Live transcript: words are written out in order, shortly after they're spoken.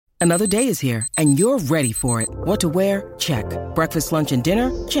Another day is here, and you're ready for it. What to wear? Check. Breakfast, lunch, and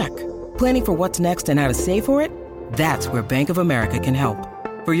dinner? Check. Planning for what's next and how to save for it? That's where Bank of America can help.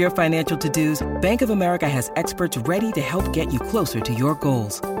 For your financial to-dos, Bank of America has experts ready to help get you closer to your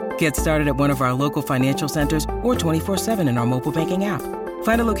goals. Get started at one of our local financial centers or 24/7 in our mobile banking app.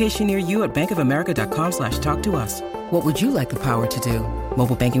 Find a location near you at bankofamerica.com/talktous. What would you like the power to do?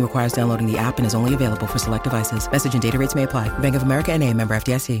 Mobile banking requires downloading the app and is only available for select devices. Message and data rates may apply. Bank of America N.A., member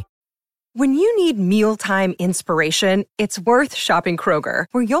FDIC. When you need mealtime inspiration, it's worth shopping Kroger,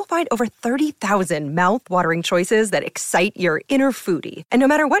 where you'll find over 30,000 mouth-watering choices that excite your inner foodie. And no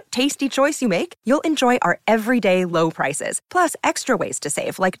matter what tasty choice you make, you'll enjoy our everyday low prices, plus extra ways to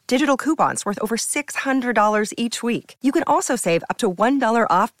save, like digital coupons worth over $600 each week. You can also save up to $1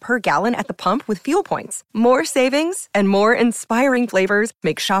 off per gallon at the pump with fuel points. More savings and more inspiring flavors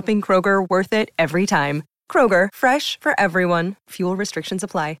make shopping Kroger worth it every time. Kroger, fresh for everyone. Fuel restrictions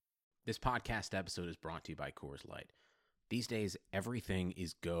apply. This podcast episode is brought to you by Coors Light. These days, everything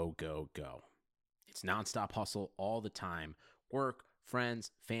is go, go, go. It's nonstop hustle all the time. Work, friends,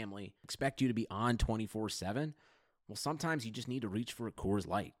 family, expect you to be on 24/7. Well, sometimes you just need to reach for a Coors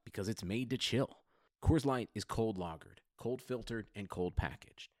Light because it's made to chill. Coors Light is cold lagered, cold filtered, and cold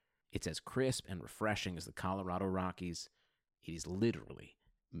packaged. It's as crisp and refreshing as the Colorado Rockies. It is literally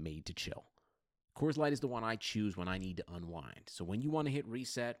made to chill. Coors Light is the one I choose when I need to unwind. So when you want to hit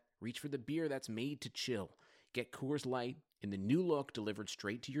reset, reach for the beer that's made to chill. Get Coors Light in the new look delivered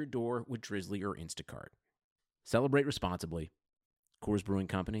straight to your door with Drizzly or Instacart. Celebrate responsibly. Coors Brewing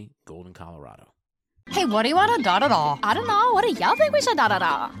Company, Golden, Colorado. Hey, what do you want to da-da-da? I don't know. What do y'all think we should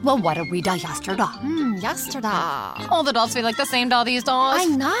da-da-da? Well, what did we da yesterday? Yesterday. All the dolls feel like the same doll these days. I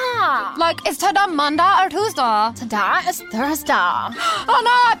know. Like, is today Monday or Tuesday? Today is Thursday. Oh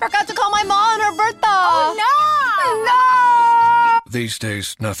no, I forgot to call my mom on her birthday. Oh no! No! These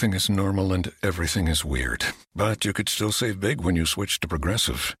days, nothing is normal and everything is weird. But you could still save big when you switch to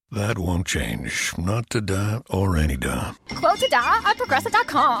Progressive. That won't change. Not today or any day. Quote today at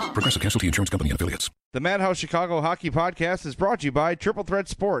Progressive.com. Progressive Casualty Insurance Company and Affiliates. The Madhouse Chicago Hockey Podcast is brought to you by Triple Threat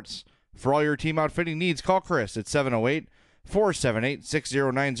Sports. For all your team outfitting needs, call Chris at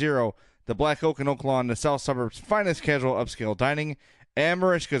 708-478-6090. The Black Oak in Oak Lawn, the South Suburbs' finest casual upscale dining, and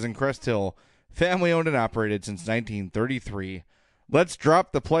Marishka's in Crest Hill. Family owned and operated since 1933. Let's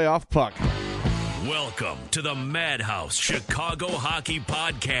drop the playoff puck. Welcome to the Madhouse Chicago Hockey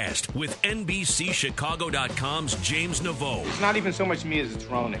Podcast with NBCChicago.com's James Naveau. It's not even so much me as it's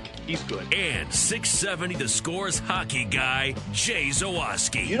Roenick. He's good. And 670 The Score's hockey guy, Jay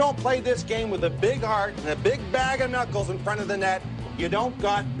Zawaski. You don't play this game with a big heart and a big bag of knuckles in front of the net. You don't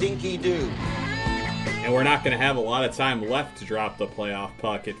got dinky do. And we're not going to have a lot of time left to drop the playoff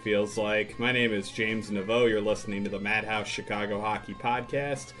puck, it feels like. My name is James Naveau. You're listening to the Madhouse Chicago Hockey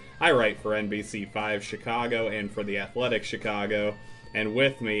Podcast. I write for NBC5 Chicago and for The Athletic Chicago. And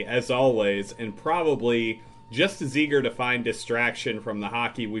with me, as always, and probably just as eager to find distraction from the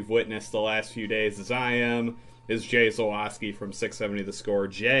hockey we've witnessed the last few days as I am, is Jay Zawaski from 670 The Score.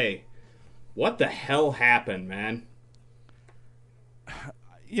 Jay, what the hell happened, man?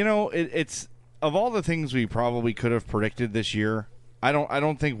 You know, it's... Of all the things we probably could have predicted this year, I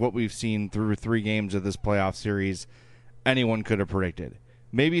don't think what we've seen through 3 games of this playoff series anyone could have predicted.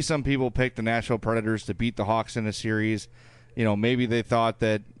 Maybe some people picked the Nashville Predators to beat the Hawks in a series. You know, maybe they thought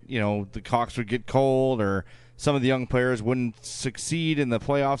that, you know, the Hawks would get cold or some of the young players wouldn't succeed in the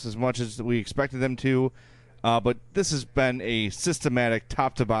playoffs as much as we expected them to. But this has been a systematic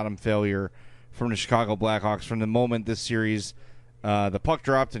top-to-bottom failure from the Chicago Blackhawks from the moment this series the puck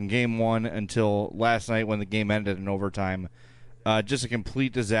dropped in Game 1 until last night when the game ended in overtime. Just a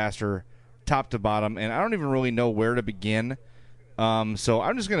complete disaster, top to bottom, and I don't even really know where to begin. So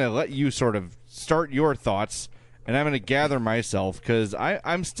I'm just going to let you sort of start your thoughts, and I'm going to gather myself because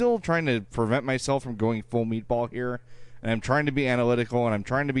I'm still trying to prevent myself from going full meatball here, and I'm trying to be analytical, and I'm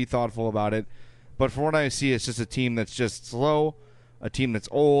trying to be thoughtful about it. But from what I see, it's just a team that's just slow, a team that's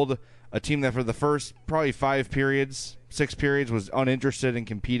old, a team that for the first probably 6 periods was uninterested in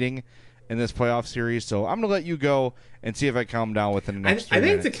competing in this playoff series. So I'm going to let you go and see if I calm down within the next 3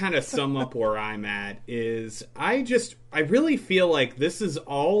 minutes. I think to kind of sum up where I'm at is I really feel like this is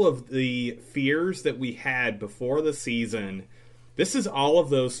all of the fears that we had before the season. This is all of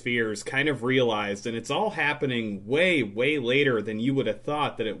those fears kind of realized, and it's all happening way, way later than you would have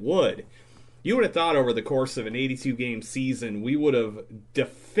thought that it would. You would have thought over the course of an 82-game season, we would have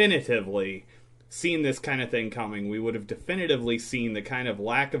definitively seen this kind of thing coming. We would have definitively seen the kind of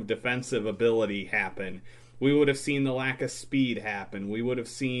lack of defensive ability happen. We would have seen the lack of speed happen. We would have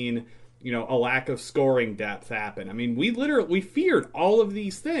seen a lack of scoring depth happen. I mean, we feared all of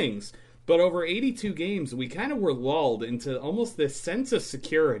these things, but over 82 games, we kind of were lulled into almost this sense of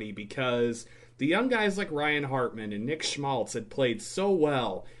security because the young guys like Ryan Hartman and Nick Schmaltz had played so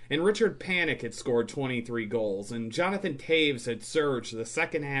well, and Richard Panik had scored 23 goals, and Jonathan Taves had surged the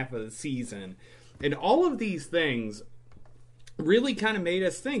second half of the season. And all of these things really kind of made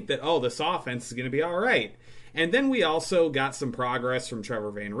us think that, this offense is going to be all right. And then we also got some progress from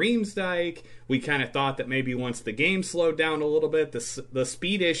Trevor Van Riemsdyk. We kind of thought that maybe once the game slowed down a little bit, the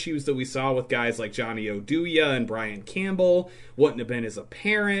speed issues that we saw with guys like Johnny Oduya and Brian Campbell wouldn't have been as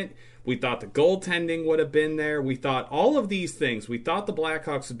apparent. We thought the goaltending would have been there. We thought all of these things. We thought the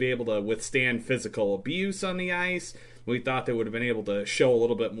Blackhawks would be able to withstand physical abuse on the ice. We thought they would have been able to show a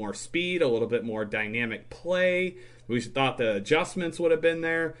little bit more speed, a little bit more dynamic play. We thought the adjustments would have been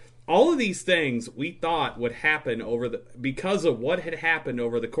there. All of these things we thought would happen because of what had happened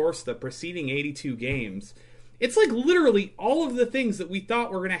over the course of the preceding 82 games. It's like literally all of the things that we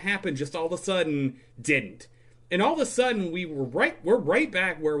thought were going to happen just all of a sudden didn't. And all of a sudden we're right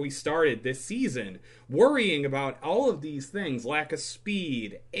back where we started this season, worrying about all of these things, lack of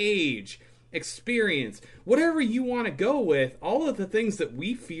speed, age, experience, whatever you want to go with, all of the things that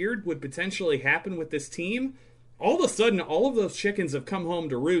we feared would potentially happen with this team. All of a sudden, all of those chickens have come home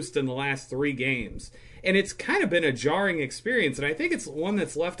to roost in the last 3 games. And it's kind of been a jarring experience, and I think it's one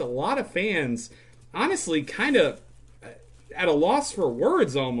that's left a lot of fans, honestly, kind of at a loss for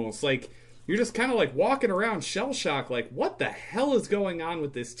words almost. Like, you're just kind of like walking around shell-shocked, like, what the hell is going on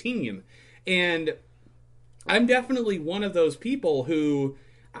with this team? And I'm definitely one of those people who,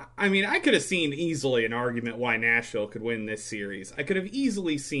 I mean, I could have seen easily an argument why Nashville could win this series. I could have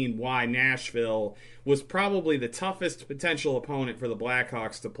easily seen why Nashville was probably the toughest potential opponent for the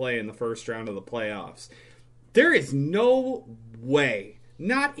Blackhawks to play in the first round of the playoffs. There is no way,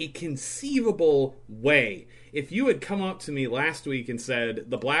 not a conceivable way, if you had come up to me last week and said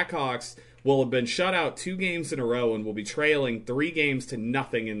the Blackhawks will have been shut out 2 games in a row and will be trailing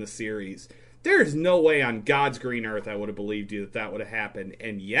 3-0 in the series, there is no way on God's green earth I would have believed you that would have happened.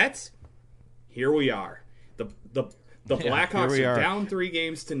 And yet, here we are. The Blackhawks are down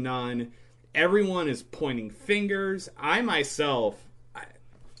 3-0. Everyone is pointing fingers. I myself,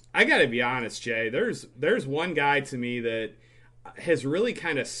 I got to be honest, Jay. There's one guy to me that has really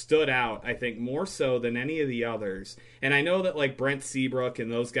kind of stood out, I think, more so than any of the others. And I know that like Brent Seabrook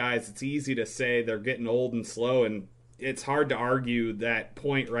and those guys, it's easy to say they're getting old and slow, and it's hard to argue that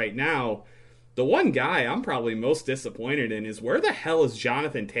point right now. The one guy I'm probably most disappointed in is where the hell has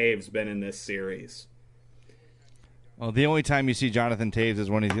Jonathan Taves been in this series? Well, the only time you see Jonathan Taves is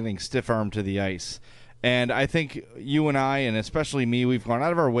when he's getting stiff-armed to the ice. And I think you and I, and especially me, we've gone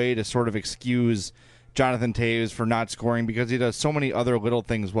out of our way to sort of excuse Jonathan Taves for not scoring because he does so many other little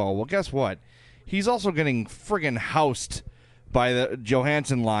things well. Well, guess what? He's also getting friggin' housed by the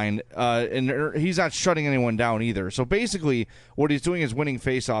Johansson line, and he's not shutting anyone down either. So basically, what he's doing is winning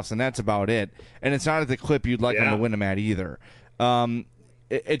faceoffs, and that's about it. And it's not at the clip you'd like him to win them at either.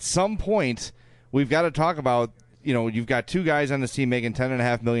 At some point, we've got to talk about, you've got 2 guys on this team making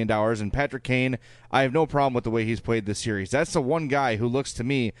 $10.5 million, and Patrick Kane, I have no problem with the way he's played this series. That's the one guy who looks to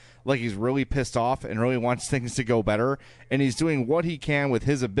me like he's really pissed off and really wants things to go better, and he's doing what he can with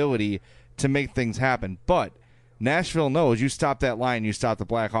his ability to make things happen. But Nashville knows you stop that line, you stop the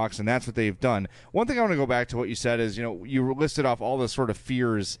Blackhawks, and that's what they've done. One thing I want to go back to what you said is, you listed off all the sort of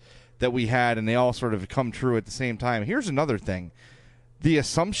fears that we had, and they all sort of come true at the same time. Here's another thing. The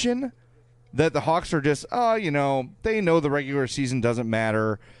assumption that the Hawks are just, they know the regular season doesn't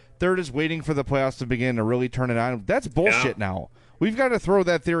matter. They're just waiting for the playoffs to begin to really turn it on. That's bullshit now. We've got to throw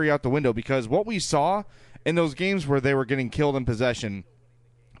that theory out the window because what we saw in those games where they were getting killed in possession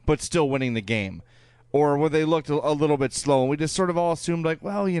but still winning the game, or where they looked a little bit slow, and we just sort of all assumed, like,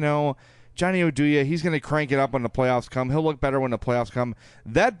 well, Johnny Oduya, he's going to crank it up when the playoffs come. He'll look better when the playoffs come.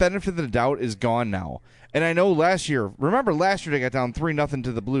 That benefit of the doubt is gone now. And I know last year they got down 3-0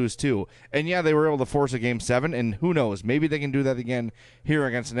 to the Blues too. And yeah, they were able to force a Game 7, and who knows, maybe they can do that again here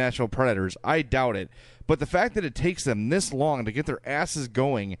against the Nashville Predators. I doubt it. But the fact that it takes them this long to get their asses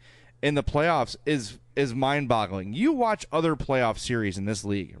going in the playoffs is mind-boggling. You watch other playoff series in this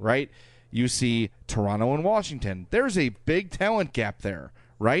league, right? You see Toronto and Washington. There's a big talent gap there,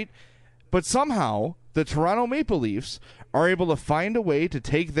 right? But somehow the Toronto Maple Leafs are able to find a way to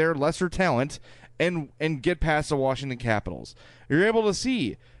take their lesser talent and get past the Washington Capitals. You're able to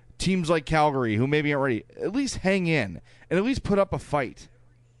see teams like Calgary, who maybe aren't ready, at least hang in and at least put up a fight.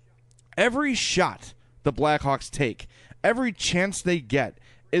 Every shot the Blackhawks take, every chance they get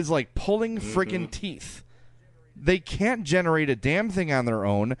is like pulling freaking teeth. They can't generate a damn thing on their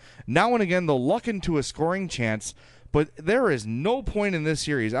own. Now and again, they'll luck into a scoring chance, but there is no point in this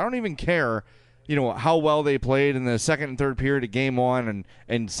series. I don't even care, how well they played in the second and third period of game one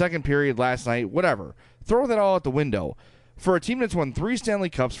and second period last night, whatever. Throw that all out the window. For a team that's won 3 Stanley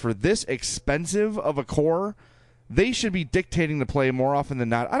Cups for this expensive of a core, they should be dictating the play more often than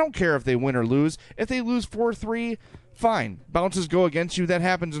not. I don't care if they win or lose. If they lose 4-3, fine. Bounces go against you. That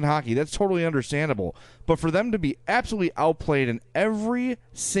happens in hockey. That's totally understandable. But for them to be absolutely outplayed in every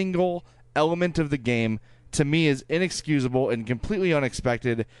single element of the game, to me, is inexcusable and completely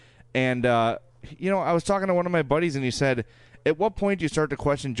unexpected. And, I was talking to one of my buddies, and he said, at what point do you start to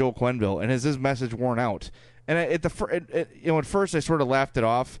question Joel Quenneville, and has his message worn out? And at first I sort of laughed it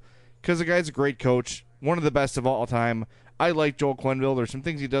off because the guy's a great coach, one of the best of all time. I like Joel Quenneville. There's some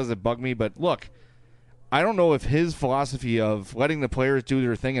things he does that bug me, but look, I don't know if his philosophy of letting the players do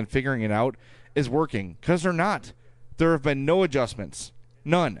their thing and figuring it out is working, because they're not. There have been no adjustments.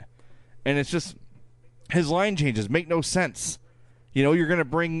 None. And it's just, his line changes make no sense. You're going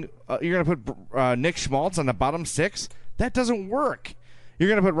to put Nick Schmaltz on the bottom 6? That doesn't work. You're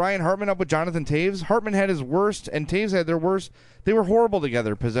going to put Ryan Hartman up with Jonathan Taves? Hartman had his worst, and Taves had their worst. They were horrible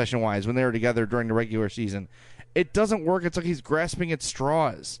together, possession-wise, when they were together during the regular season. It doesn't work. It's like he's grasping at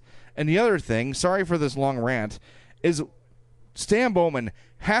straws. And the other thing, sorry for this long rant, is Stan Bowman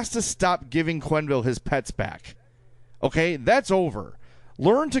has to stop giving Quenneville his pets back. Okay? That's over.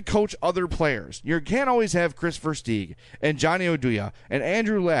 Learn to coach other players. You can't always have Chris Versteeg and Johnny Oduya and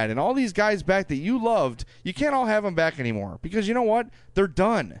Andrew Ladd and all these guys back that you loved. You can't all have them back anymore, because you know what? They're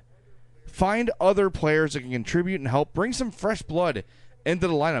done. Find other players that can contribute and help. Bring some fresh blood into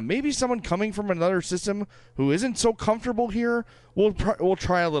the lineup. Maybe someone coming from another system who isn't so comfortable here will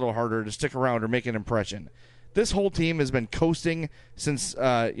try a little harder to stick around or make an impression. This whole team has been coasting since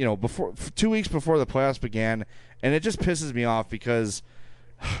before 2 weeks before the playoffs began, and it just pisses me off because,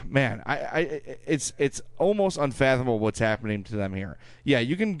 man, it's almost unfathomable what's happening to them here. Yeah,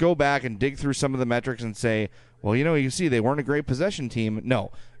 you can go back and dig through some of the metrics and say, well, you see, they weren't a great possession team.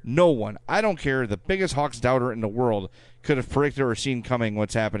 No one. I don't care. The biggest Hawks doubter in the world could have predicted or seen coming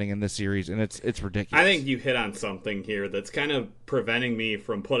what's happening in this series, and it's ridiculous. I think you hit on something here that's kind of preventing me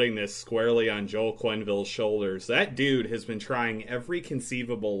from putting this squarely on Joel Quenneville's shoulders. That dude has been trying every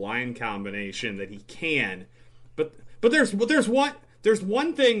conceivable line combination that he can, but there's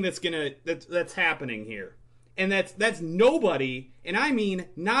one thing that's happening here, and that's nobody, and I mean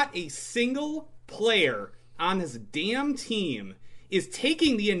not a single player on this damn team is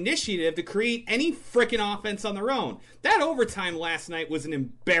taking the initiative to create any frickin' offense on their own. That overtime last night was an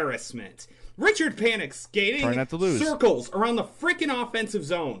embarrassment. Richard Panik skating circles around the frickin' offensive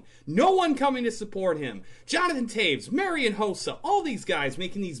zone. No one coming to support him. Jonathan Taves, Marian Hossa, all these guys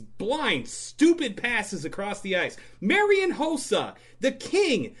making these blind, stupid passes across the ice. Marian Hossa, the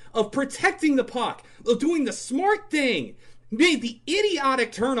king of protecting the puck, of doing the smart thing, made the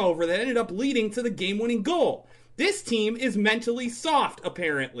idiotic turnover that ended up leading to the game-winning goal. This team is mentally soft,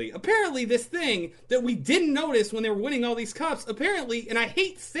 apparently. Apparently, this thing that we didn't notice when they were winning all these cups, apparently, and I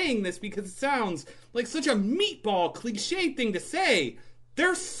hate saying this because it sounds like such a meatball cliche thing to say,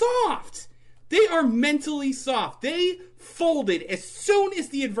 they're soft. They are mentally soft. They folded as soon as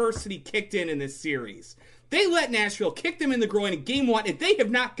the adversity kicked in this series. They let Nashville kick them in the groin in game one, and they have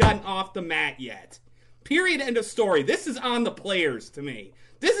not gotten off the mat yet. Period, end of story. This is on the players to me.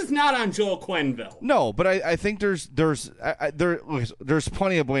 This is not on Joel Quenneville. No, but I think there's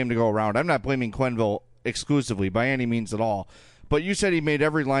plenty of blame to go around. I'm not blaming Quenneville exclusively by any means at all. But you said he made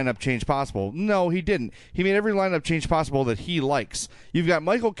every lineup change possible. No, he didn't. He made every lineup change possible that he likes. You've got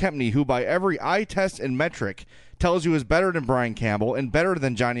Michael Kempny, who by every eye test and metric tells you is better than Brian Campbell and better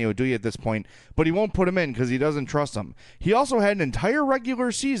than Johnny Oduya at this point, but he won't put him in because he doesn't trust him. He also had an entire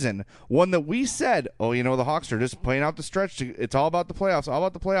regular season, one that we said, the Hawks are just playing out the stretch. It's all about the playoffs, all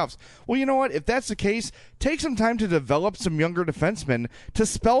about the playoffs. Well, you know what? If that's the case, take some time to develop some younger defensemen to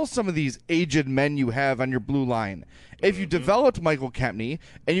spell some of these aged men you have on your blue line. If you developed Michael Kempny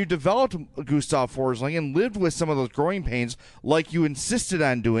and you developed Gustav Forsling and lived with some of those growing pains like you insisted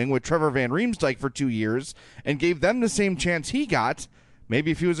on doing with Trevor Van Riemsdyk for 2 years and gave them the same chance he got, maybe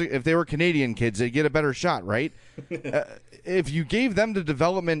if they were Canadian kids, they'd get a better shot, right? If you gave them the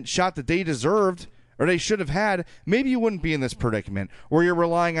development shot that they deserved or they should have had, maybe you wouldn't be in this predicament where you're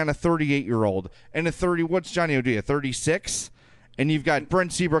relying on a 38-year-old and what's Johnny Oduya, 36? And you've got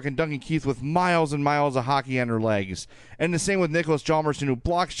Brent Seabrook and Duncan Keith with miles and miles of hockey on their legs. And the same with Nicholas Hjalmarsson, who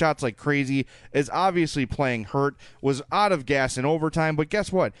blocks shots like crazy, is obviously playing hurt, was out of gas in overtime. But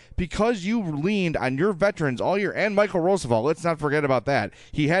guess what? Because you leaned on your veterans all year, and Michael Roosevelt, let's not forget about that.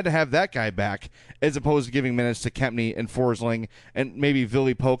 He had to have that guy back, as opposed to giving minutes to Kempny and Forsling and maybe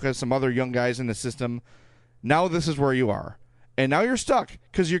Ville Polka, some other young guys in the system. Now this is where you are. And now you're stuck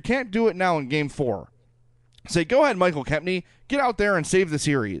because you can't do it now in Game 4. Say, go ahead, Michael Kempny, get out there and save the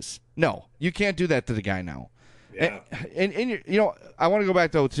series. No, you can't do that to the guy now. Yeah. And you know, I want to go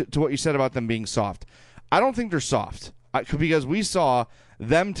back, though, to what you said about them being soft. I don't think they're soft because we saw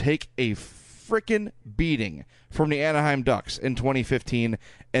them take a freaking beating from the Anaheim Ducks in 2015,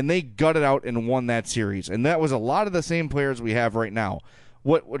 and they gutted out and won that series. And that was a lot of the same players we have right now.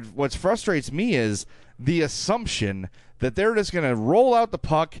 What frustrates me is the assumption that they're just going to roll out the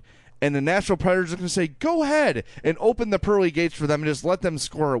puck and the Nashville Predators are going to say, go ahead and open the pearly gates for them and just let them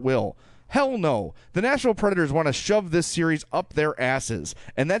score at will. Hell no. The Nashville Predators want to shove this series up their asses,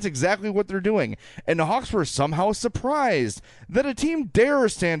 and that's exactly what they're doing. And the Hawks were somehow surprised that a team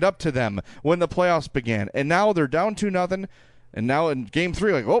dares stand up to them when the playoffs began. And now they're down 2-0. And now in Game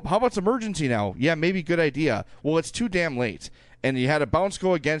 3, like, oh, how about some urgency now? Yeah, maybe good idea. Well, it's too damn late. And you had a bounce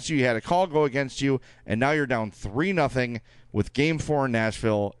go against you, you had a call go against you, and now you're down 3-0 with Game 4 in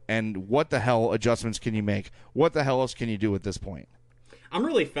Nashville. And what the hell adjustments can you make? What the hell else can you do at this point? I'm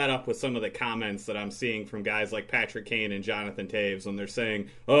really fed up with some of the comments that I'm seeing from guys like Patrick Kane and Jonathan Taves when they're saying,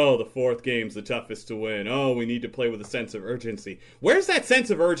 oh, the fourth game's the toughest to win. Oh, we need to play with a sense of urgency. Where's that sense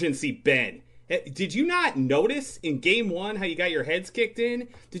of urgency been? Did you not notice in Game 1 how you got your heads kicked in?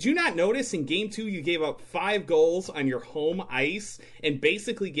 Did you not notice in Game 2 you gave up 5 goals on your home ice and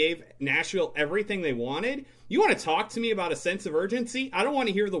basically gave Nashville everything they wanted? You want to talk to me about a sense of urgency? I don't want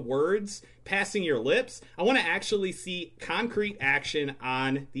to hear the words passing your lips. I want to actually see concrete action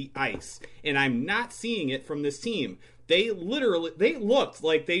on the ice. And I'm not seeing it from this team. They looked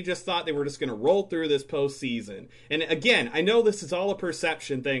like they just thought they were just going to roll through this postseason. And again, I know this is all a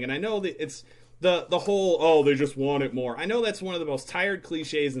perception thing, and I know that it's the whole, oh, they just want it more. I know that's one of the most tired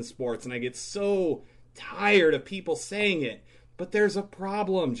cliches in sports, and I get so tired of people saying it. But there's a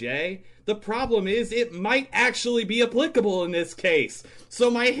problem, Jay. The problem is it might actually be applicable in this case.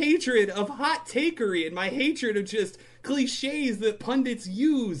 So my hatred of hot takery and my hatred of just cliches that pundits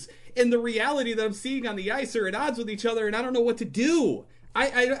use and the reality that I'm seeing on the ice are at odds with each other, and I don't know what to do. I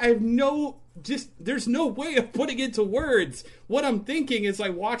have there's no way of putting into words what I'm thinking as I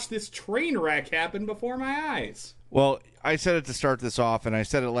watch this train wreck happen before my eyes. Well, I said it to start this off, and I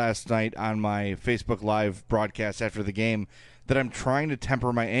said it last night on my Facebook Live broadcast after the game, that I'm trying to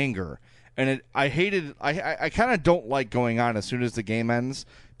temper my anger. And I kind of don't like going on as soon as the game ends,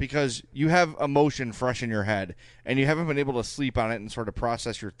 because you have emotion fresh in your head, and you haven't been able to sleep on it and sort of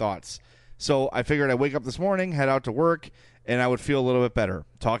process your thoughts. So I figured I'd wake up this morning, head out to work, and I would feel a little bit better.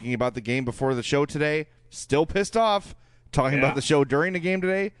 Talking about the game before the show today, still pissed off. Talking about the show during the game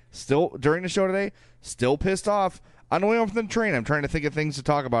today, still pissed off. On the way home from the train, I'm trying to think of things to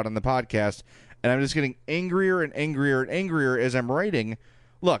talk about on the podcast, and I'm just getting angrier and angrier and angrier as I'm writing.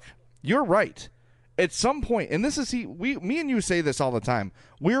 Look, you're right. At some point, and this is me and you say this all the time,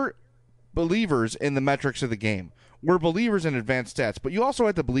 we're believers in the metrics of the game. We're believers in advanced stats, but you also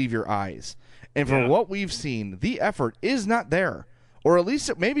have to believe your eyes. And from what we've seen, the effort is not there. Or at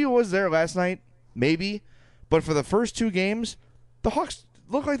least maybe it was there last night, maybe. But for the first 2 games, the Hawks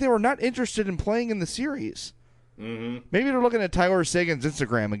looked like they were not interested in playing in the series. Mm-hmm. Maybe they're looking at Tyler Sagan's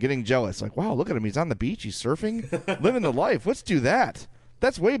Instagram and getting jealous. Like, wow, look at him. He's on the beach. He's surfing, living the life. Let's do that.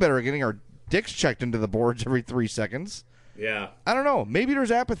 That's way better than getting our dicks checked into the boards every 3 seconds. Yeah. I don't know. Maybe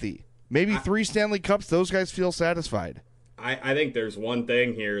there's apathy. Maybe 3 Stanley Cups, those guys feel satisfied. I think there's one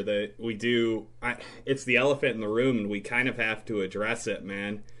thing here that we do. It's the elephant in the room, and we kind of have to address it,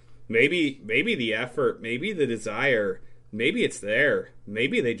 man. Maybe the effort, maybe the desire, maybe it's there.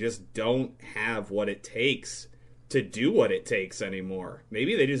 Maybe they just don't have what it takes to do what it takes anymore.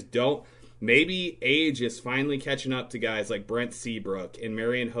 Maybe they just don't. Maybe age is finally catching up to guys like Brent Seabrook and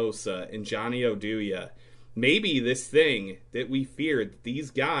Marian Hossa and Johnny Oduya. Maybe this thing that we feared, these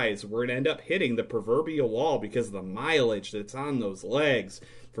guys were going to end up hitting the proverbial wall because of the mileage that's on those legs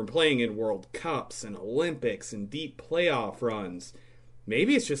from playing in World Cups and Olympics and deep playoff runs.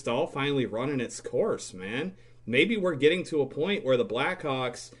 Maybe it's just all finally running its course, man. Maybe we're getting to a point where the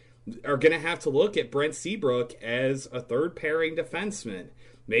Blackhawks are going to have to look at Brent Seabrook as a third-pairing defenseman.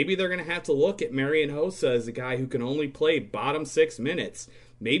 Maybe they're going to have to look at Marian Hossa as a guy who can only play bottom 6 minutes.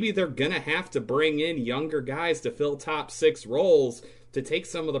 Maybe they're going to have to bring in younger guys to fill top 6 roles to take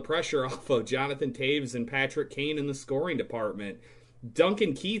some of the pressure off of Jonathan Taves and Patrick Kane in the scoring department.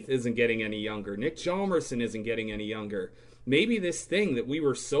 Duncan Keith isn't getting any younger. Nick Hjalmarsson isn't getting any younger. Maybe this thing that we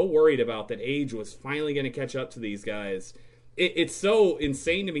were so worried about, that age was finally going to catch up to these guys. It's so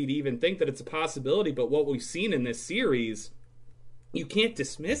insane to me to even think that it's a possibility, but what we've seen in this series, you can't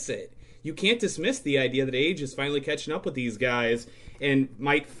dismiss it. You can't dismiss the idea that age is finally catching up with these guys and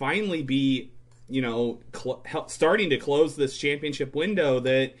might finally be, starting to close this championship window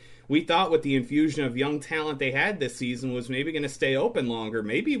that we thought with the infusion of young talent they had this season was maybe going to stay open longer.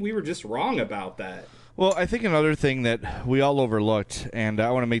 Maybe we were just wrong about that. Well, I think another thing that we all overlooked, and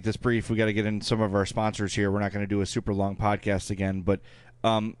I want to make this brief, we got to get in some of our sponsors here. We're not going to do a super long podcast again, but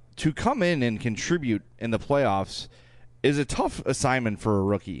to come in and contribute in the playoffs is a tough assignment for a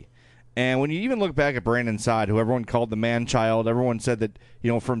rookie. And when you even look back at Brandon Saad, who everyone called the man-child, everyone said that,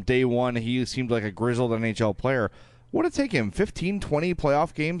 from day one he seemed like a grizzled NHL player. Would it take him 15, 20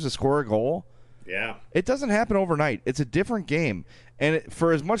 playoff games to score a goal? Yeah. It doesn't happen overnight. It's a different game. And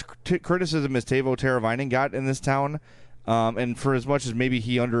for as much criticism as Teuvo Teravainen got in this town, and for as much as maybe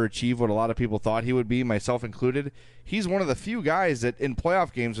he underachieved what a lot of people thought he would be, myself included, he's one of the few guys that in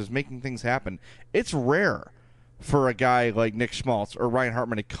playoff games was making things happen. It's rare for a guy like Nick Schmaltz or Ryan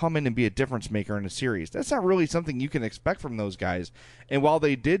Hartman to come in and be a difference maker in a series. That's not really something you can expect from those guys. And while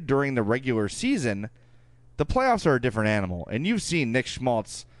they did during the regular season, the playoffs are a different animal. And you've seen Nick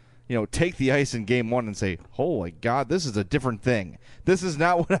Schmaltz, take the ice in game one and say, holy God, this is a different thing. This is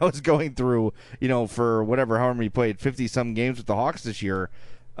not what I was going through, for however many played 50-some games with the Hawks this year.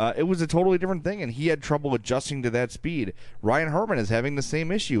 It was a totally different thing, and he had trouble adjusting to that speed. Ryan Hartman is having the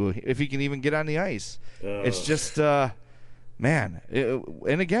same issue, if he can even get on the ice. It's just, and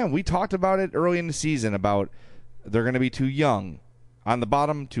again, we talked about it early in the season about they're going to be too young on the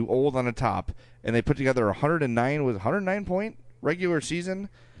bottom, too old on the top, and they put together 109-point regular season.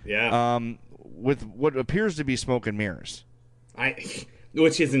 Yeah. With what appears to be smoke and mirrors.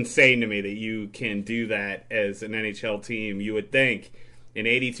 Which is insane to me that you can do that as an NHL team. You would think an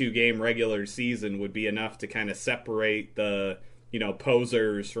 82-game regular season would be enough to kind of separate the,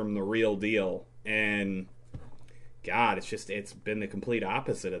 posers from the real deal. And God, it's been the complete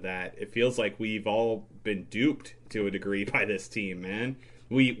opposite of that. It feels like we've all been duped to a degree by this team, man.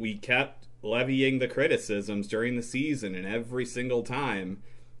 We kept levying the criticisms during the season, and every single time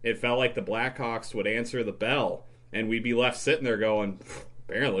it felt like the Blackhawks would answer the bell, and we'd be left sitting there going,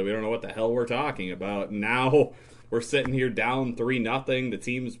 apparently we don't know what the hell we're talking about. And now we're sitting here down 3-0. The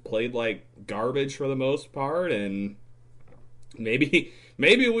team's played like garbage for the most part, and maybe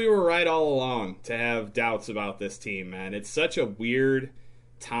we were right all along to have doubts about this team, man. It's such a weird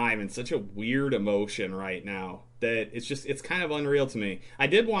time and such a weird emotion right now that it's kind of unreal to me. I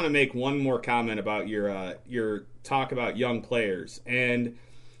did want to make one more comment about your talk about young players, and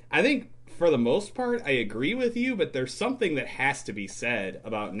I think for the most part I agree with you, but there's something that has to be said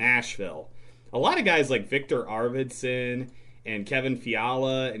about Nashville. A lot of guys like Victor Arvidsson and Kevin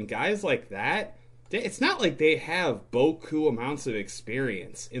Fiala and guys like that, it's not like they have beaucoup amounts of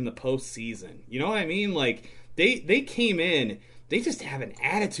experience in the postseason. You know what I mean? Like, they came in, they just have an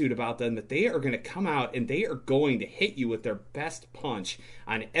attitude about them that they are going to come out and they are going to hit you with their best punch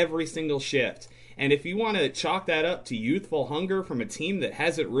on every single shift. And if you want to chalk that up to youthful hunger from a team that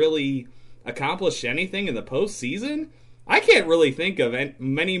hasn't really accomplished anything in the postseason, I can't really think of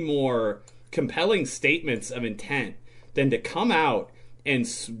many more compelling statements of intent than to come out and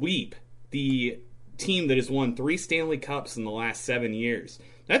sweep the team that has won 3 Stanley Cups in the last 7 years.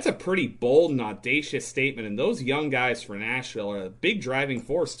 That's a pretty bold and audacious statement, and those young guys for Nashville are a big driving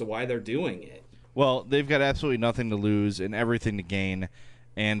force to why they're doing it. Well, they've got absolutely nothing to lose and everything to gain.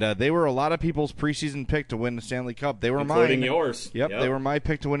 And they were a lot of people's preseason pick to win the Stanley Cup. They were including yours. Yep, they were my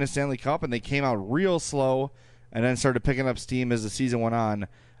pick to win the Stanley Cup, and they came out real slow and then started picking up steam as the season went on.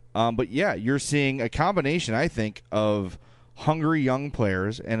 But, yeah, you're seeing a combination, I think, of hungry young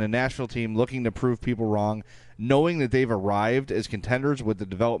players and a Nashville team looking to prove people wrong, knowing that they've arrived as contenders with the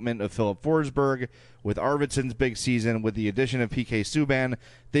development of Philip Forsberg, with Arvidsson's big season, with the addition of PK Subban.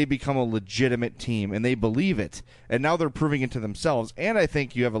 They become a legitimate team, and they believe it. And now they're proving it to themselves. And I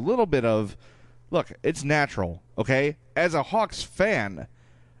think you have a little bit of, look, it's natural, okay? As a Hawks fan,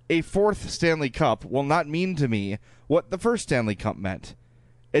 a 4th Stanley Cup will not mean to me what the first Stanley Cup meant.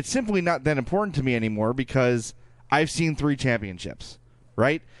 It's simply not that important to me anymore because I've seen 3 championships,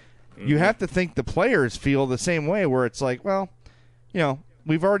 right? Mm-hmm. You have to think the players feel the same way where it's like, well,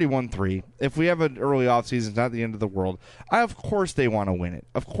 we've already won 3. If we have an early offseason, it's not the end of the world. Of course they want to win it.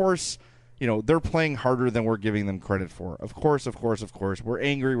 Of course, they're playing harder than we're giving them credit for. Of course. We're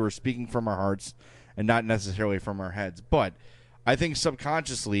angry. We're speaking from our hearts and not necessarily from our heads. But I think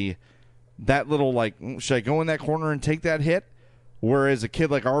subconsciously that little, like, should I go in that corner and take that hit? Whereas a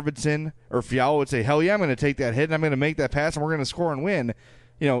kid like Arvidsson or Fiala would say, hell yeah, I'm going to take that hit and I'm going to make that pass and we're going to score and win.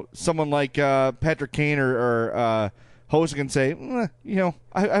 You know, someone like Patrick Kane or Hosa can say,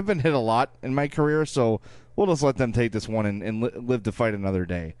 I've been hit a lot in my career, so we'll just let them take this one and live to fight another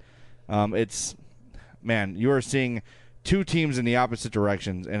day. You are seeing two teams in the opposite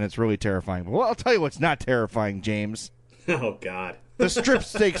directions, and it's really terrifying. Well, I'll tell you what's not terrifying, James. Oh, God. The strip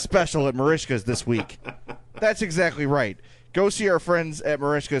steak special at Marishka's this week. That's exactly right. Go see our friends at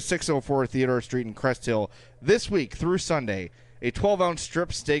Marishka's, 604 Theodore Street in Crest Hill, this week through Sunday. A 12-ounce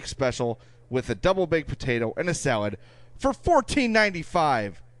strip steak special with a double baked potato and a salad for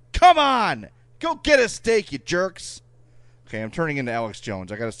 $14.95. Come on! Go get a steak, you jerks. Okay, I'm turning into Alex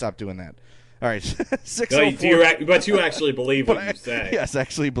Jones. I got to stop doing that. All right, 604. But you actually believe what you say. Yes,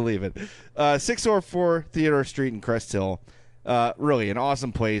 actually believe it. 604 Theodore Street in Crest Hill. Really an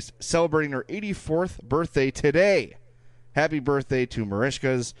awesome place. Celebrating her 84th birthday today. Happy birthday to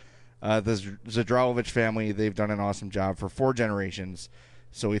Marishka's, the Zadravovich family. They've done an awesome job for 4 generations.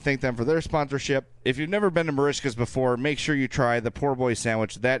 So we thank them for their sponsorship. If you've never been to Marishka's before, make sure you try the Poor Boy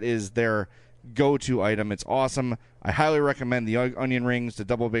Sandwich. That is their go-to item. It's awesome. I highly recommend the onion rings, the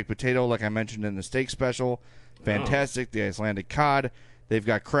double baked potato, like I mentioned in the steak special. Fantastic. The Icelandic cod. They've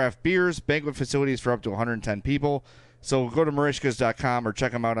got craft beers, banquet facilities for up to 110 people. So go to Marishkas.com or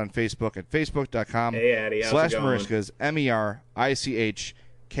check them out on Facebook at facebook.com Hey, Addy, how's it going? /Marishkas,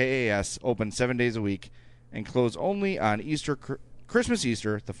 MERICHKAS, open 7 days a week and close only on Christmas,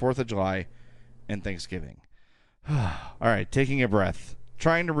 Easter, the 4th of July, and Thanksgiving. All right, taking a breath,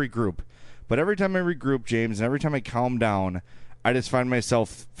 trying to regroup. But every time I regroup, James, and every time I calm down, I just find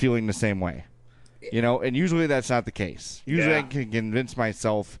myself feeling the same way. And usually that's not the case. Usually I can convince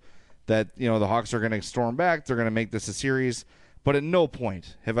myself that, the Hawks are going to storm back, they're going to make this a series, but at no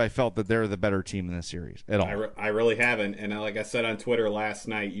point have I felt that they're the better team in this series at all. I really haven't, and like I said on Twitter last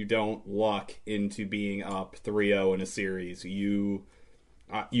night, you don't luck into being up 3-0 in a series. You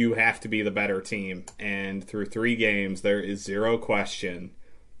have to be the better team, and through 3 games, there is zero question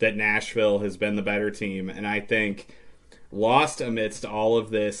that Nashville has been the better team, and I think lost amidst all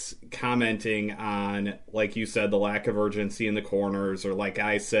of this commenting on, like you said, the lack of urgency in the corners, or like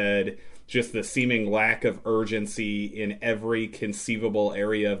I said, just the seeming lack of urgency in every conceivable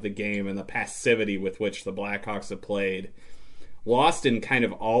area of the game and the passivity with which the Blackhawks have played. Lost in kind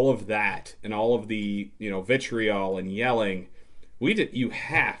of all of that and all of the vitriol and yelling, you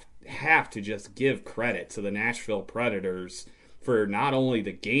have to just give credit to the Nashville Predators for not only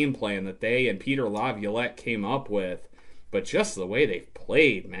the game plan that they and Peter Laviolette came up with, but just the way they've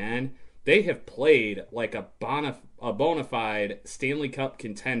played, man. They have played like a bona fide Stanley Cup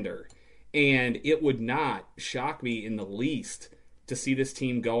contender. And it would not shock me in the least to see this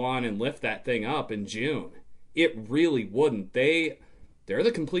team go on and lift that thing up in June. It really wouldn't. They're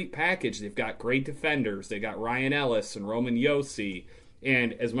the complete package. They've got great defenders. They got Ryan Ellis and Roman Josi.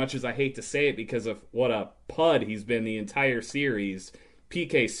 And as much as I hate to say it because of what a pud he's been the entire series,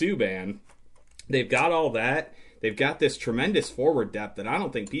 PK Subban, they've got all that. They've got this tremendous forward depth that I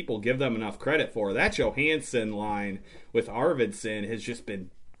don't think people give them enough credit for. That Johansson line with Arvidsson has just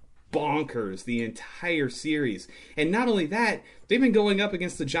been bonkers the entire series. And not only that, they've been going up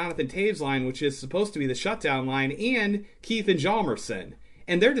against the Jonathan Taves line, which is supposed to be the shutdown line, and Keith and Hjalmarsson.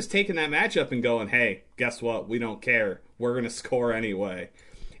 And they're just taking that matchup and going, hey, guess what? We don't care. We're going to score anyway.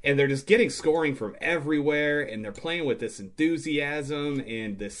 And they're just getting scoring from everywhere, and they're playing with this enthusiasm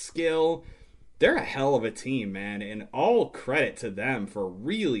and this skill. They're a hell of a team, man, and all credit to them for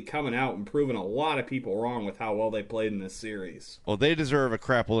really coming out and proving a lot of people wrong with how well they played in this series. Well, they deserve a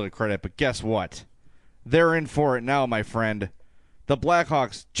crap load of credit, but guess what? They're in for it now, my friend. The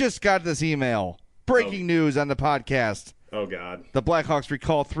Blackhawks just got this email. Breaking news on the podcast. Oh, God. The Blackhawks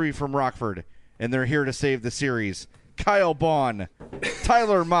recall 3 from Rockford, and they're here to save the series. Kyle Baun,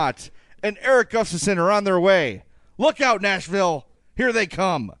 Tyler Mott, and Eric Gustafsson are on their way. Look out, Nashville. Here they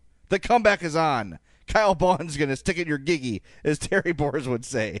come. The comeback is on. Kyle Baun's going to stick it in your giggy, as Terry Boers would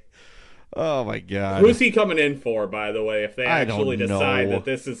say. Oh, my God. Who's he coming in for, by the way, if they actually decide that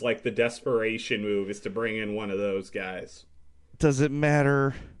this is like the desperation move is to bring in one of those guys? Does it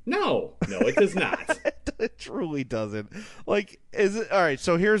matter? No, it does not. It truly doesn't. Like, is it all right?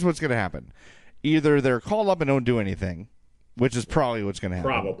 So here's what's going to happen: either they're called up and don't do anything, which is probably what's going to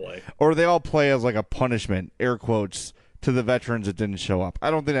happen, probably, or they all play as like a punishment, air quotes, to the veterans that didn't show up.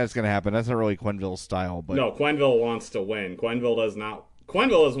 I don't think that's going to happen. That's not really Quenneville's style. But no, Quenneville wants to win. Quenneville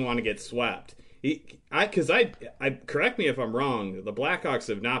doesn't want to get swept. Correct me if I'm wrong. The Blackhawks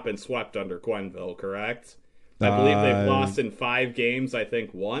have not been swept under Quenneville, correct? I believe they've lost in 5 games. I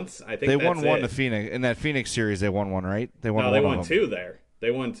think once. I think they that's won one it. to Phoenix in that Phoenix series. They won one, right? They won. No, one they of won them. 2 there.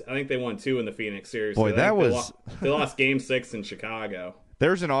 They won. I think they won 2 in the Phoenix series. Boy, that was. They lost Game 6 in Chicago.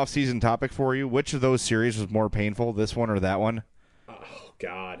 There's an off-season topic for you. Which of those series was more painful, this one or that one? Oh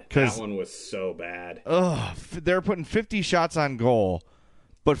God, that one was so bad. They're putting 50 shots on goal,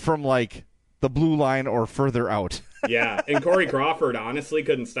 but from like the blue line or further out. Yeah, and Corey Crawford honestly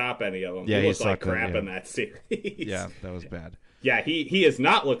couldn't stop any of them. Yeah, he looked like sucked crap it, in that series. Yeah, that was bad. Yeah, he has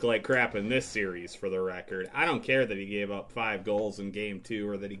not looked like crap in this series, for the record. I don't care that he gave up 5 goals in Game 2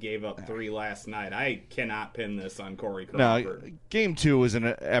 or that he gave up 3 last night. I cannot pin this on Corey Crawford. No, Game 2 was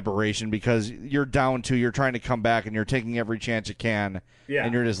an aberration because you're down 2, you're trying to come back, and you're taking every chance you can,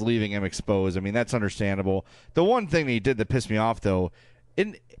 and you're just leaving him exposed. I mean, that's understandable. The one thing that he did that pissed me off, though,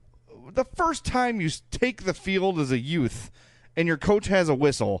 in the first time you take the field as a youth and your coach has a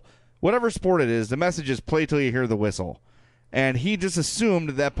whistle, whatever sport it is, the message is play till you hear the whistle. And he just assumed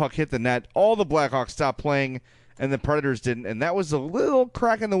that puck hit the net. All the Blackhawks stopped playing, and the Predators didn't. And that was a little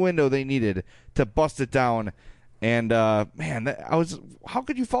crack in the window they needed to bust it down. And, how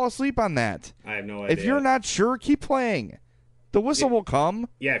could you fall asleep on that? I have no idea. If you're not sure, keep playing. The whistle will come.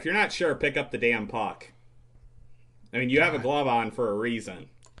 Yeah, if you're not sure, pick up the damn puck. I mean, you have a glove on for a reason.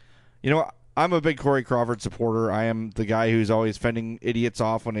 You know, I'm a big Corey Crawford supporter. I am the guy who's always fending idiots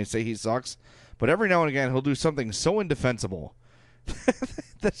off when they say he sucks. But every now and again, he'll do something so indefensible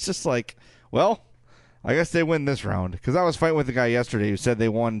that's just like, well, I guess they win this round. Because I was fighting with a guy yesterday who said they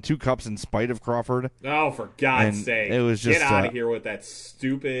won 2 cups in spite of Crawford. Oh, for God's sake! It was just, get out of here with that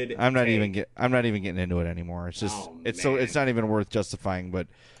stupid. I'm not even getting into it anymore. It's just it's not even worth justifying. But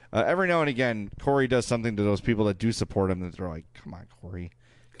every now and again, Corey does something to those people that do support him that they're like, come on, Corey,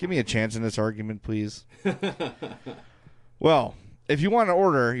 give me a chance in this argument, please. Well. If you want to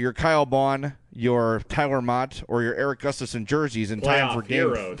order your Kyle Baun, your Tyler Mott, or your Eric Gustafson jerseys in time for game...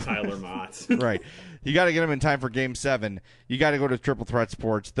 hero Tyler Mott. Right. You got to get them in time for Game 7. You got to go to Triple Threat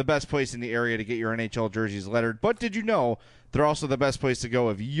Sports, the best place in the area to get your NHL jerseys lettered. But did you know they're also the best place to go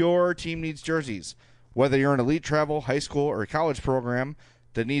if your team needs jerseys? Whether you're an elite travel, high school, or college program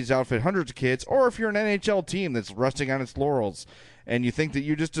that needs to outfit hundreds of kids, or if you're an NHL team that's resting on its laurels and you think that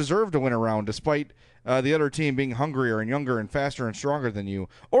you just deserve to win a round despite... the other team being hungrier and younger and faster and stronger than you.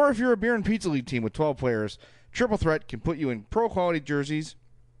 Or if you're a beer and pizza league team with 12 players, Triple Threat can put you in pro-quality jerseys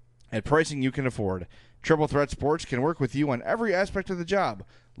at pricing you can afford. Triple Threat Sports can work with you on every aspect of the job.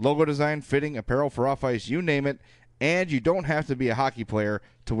 Logo design, fitting, apparel for off-ice, you name it. And you don't have to be a hockey player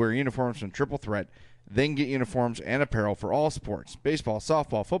to wear uniforms from Triple Threat. They can get uniforms and apparel for all sports. Baseball,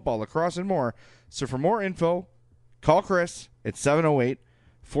 softball, football, lacrosse, and more. So for more info, call Chris at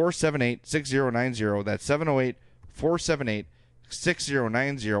 708-478-6090. That's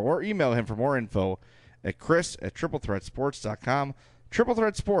 708-478-6090. Or email him for more info at chris@triplethreatsports.com. Triple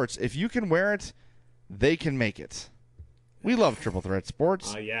Threat Sports, if you can wear it, they can make it. We love Triple Threat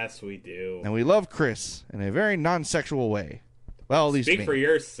Sports. Yes, we do. And we love Chris in a very non-sexual way. Well, at least Speak me. for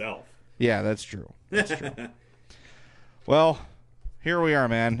yourself. Yeah, that's true. That's true. Well, here we are,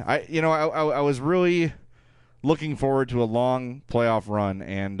 man. I was really... looking forward to a long playoff run,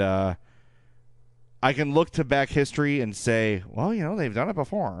 and I can look to back history and say, well, they've done it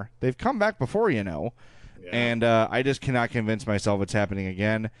before. They've come back before, Yeah. And I just cannot convince myself it's happening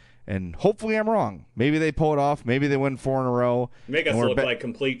again, and hopefully I'm wrong. Maybe they pull it off. Maybe they win 4 in a row. Make us look like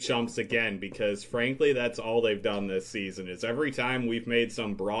complete chumps again, because, frankly, that's all they've done this season, is every time we've made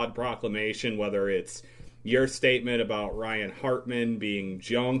some broad proclamation, whether it's your statement about Ryan Hartman being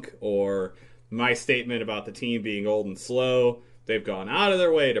junk or... my statement about the team being old and slow, they've gone out of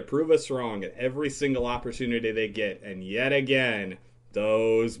their way to prove us wrong at every single opportunity they get. And yet again,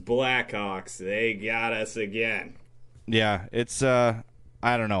 those Blackhawks, they got us again. Yeah, it's, I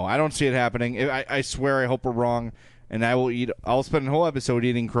don't know. I don't see it happening. I swear I hope we're wrong, and I'll spend a whole episode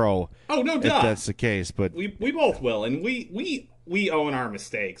eating crow. Oh, no doubt. If that's the case. But we both will, and we own our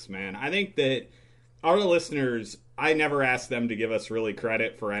mistakes, man. I think that our listeners... I never ask them to give us really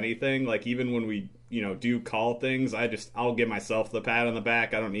credit for anything. Like, even when we, do call things, I'll give myself the pat on the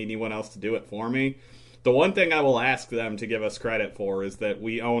back. I don't need anyone else to do it for me. The one thing I will ask them to give us credit for is that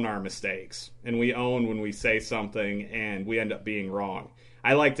we own our mistakes. And we own when we say something and we end up being wrong.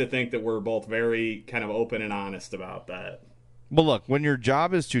 I like to think that we're both very kind of open and honest about that. Well, look, when your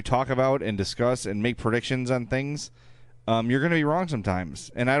job is to talk about and discuss and make predictions on things... you're going to be wrong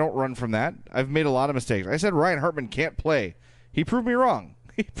sometimes, and I don't run from that. I've made a lot of mistakes. I said Ryan Hartman can't play. He proved me wrong.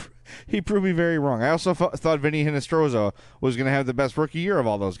 He proved me very wrong. I also thought Vinny Hinostroza was going to have the best rookie year of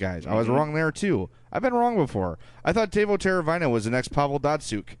all those guys. I was wrong there, too. I've been wrong before. I thought Teuvo Teravainen was the next Pavel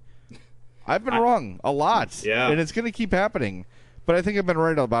Datsyuk. I've been wrong a lot. Yeah. And it's going to keep happening. But I think I've been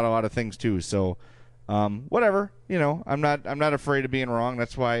right about a lot of things too. So, whatever. I'm not afraid of being wrong.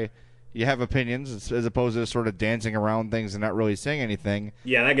 That's why you have opinions as opposed to sort of dancing around things and not really saying anything.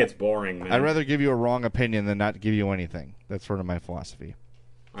 Yeah, that gets boring, man. I'd rather give you a wrong opinion than not give you anything. That's sort of my philosophy.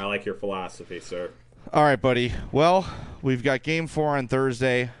 I like your philosophy, sir. All right, buddy. Well, we've got Game 4 on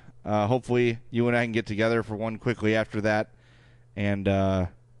Thursday. Hopefully, you and I can get together for one quickly after that and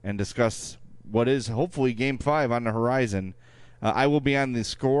discuss what is hopefully Game 5 on the horizon. I will be on The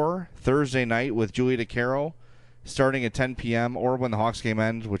Score Thursday night with Julie DeCaro starting at 10 p.m. or when the Hawks game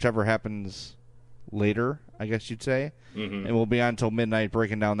ends, whichever happens later, I guess you'd say. Mm-hmm. And we'll be on until midnight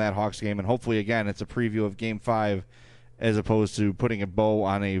breaking down that Hawks game. And hopefully, again, it's a preview of Game 5 as opposed to putting a bow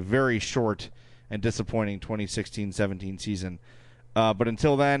on a very short and disappointing 2016-17 season. But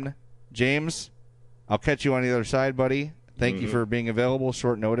until then, James, I'll catch you on the other side, buddy. Thank you for being available,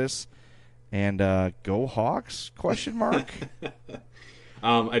 short notice. And go Hawks? ?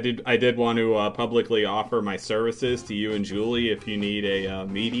 I did want to publicly offer my services to you and Julie if you need a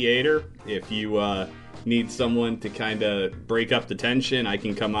mediator. If you need someone to kind of break up the tension, I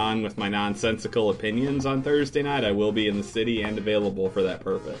can come on with my nonsensical opinions on Thursday night. I will be in the city and available for that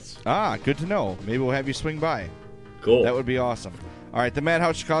purpose. Good to know. Maybe we'll have you swing by. Cool. That would be awesome. All right, the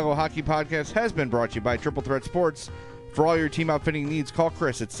Madhouse Chicago Hockey Podcast has been brought to you by Triple Threat Sports. For all your team outfitting needs, call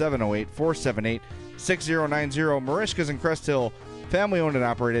Chris at 708-478-6090. Marishka's in Crest Hill, family-owned and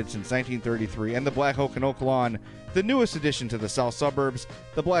operated since 1933. And the Black Oak in Oak Lawn, the newest addition to the south suburbs.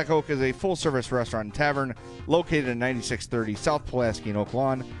 The Black Oak is a full-service restaurant and tavern located at 9630 South Pulaski in Oak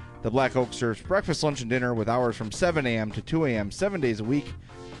Lawn. The Black Oak serves breakfast, lunch, and dinner with hours from 7 a.m. to 2 a.m. 7 days a week,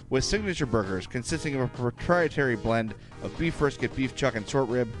 with signature burgers consisting of a proprietary blend of beef brisket, beef chuck, and short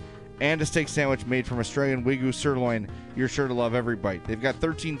rib, and a steak sandwich made from Australian Wagyu sirloin. You're sure to love every bite. They've got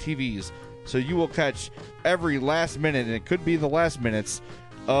 13 TVs, so you will catch every last minute, and it could be the last minutes,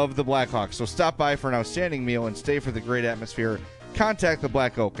 of the Blackhawks. So stop by for an outstanding meal and stay for the great atmosphere. Contact the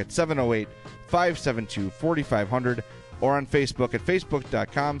Black Oak at 708-572-4500 or on Facebook at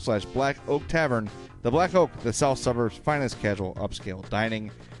facebook.com/Black Oak Tavern. The Black Oak, the South Suburbs' finest casual upscale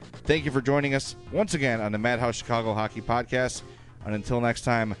dining. Thank you for joining us once again on the Madhouse Chicago Hockey Podcast. And until next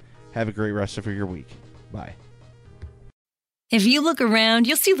time, have a great rest of your week. Bye. If you look around,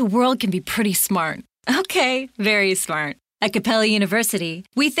 you'll see the world can be pretty smart. Okay, very smart. At Capella University,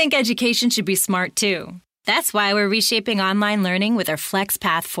 we think education should be smart too. That's why we're reshaping online learning with our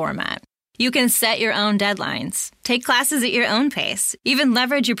FlexPath format. You can set your own deadlines, take classes at your own pace, even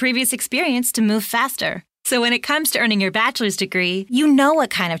leverage your previous experience to move faster. So when it comes to earning your bachelor's degree, you know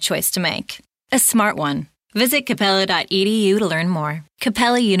what kind of choice to make. A smart one. Visit capella.edu to learn more.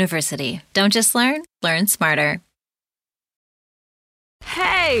 Capella University. Don't just learn smarter.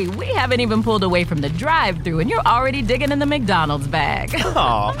 Hey, we haven't even pulled away from the drive-thru and you're already digging in the McDonald's bag.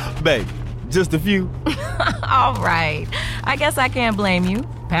 Aw, babe, just a few. All right, I guess I can't blame you.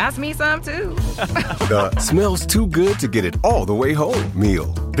 Pass me some, too. The smells too good to get it all the way home meal.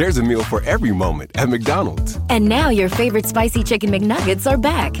 There's a meal for every moment at McDonald's. And now your favorite spicy chicken McNuggets are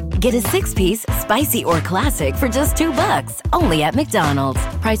back. Get a 6-piece, spicy or classic for just $2, only at McDonald's.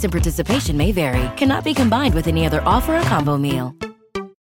 Price and participation may vary. Cannot be combined with any other offer or combo meal.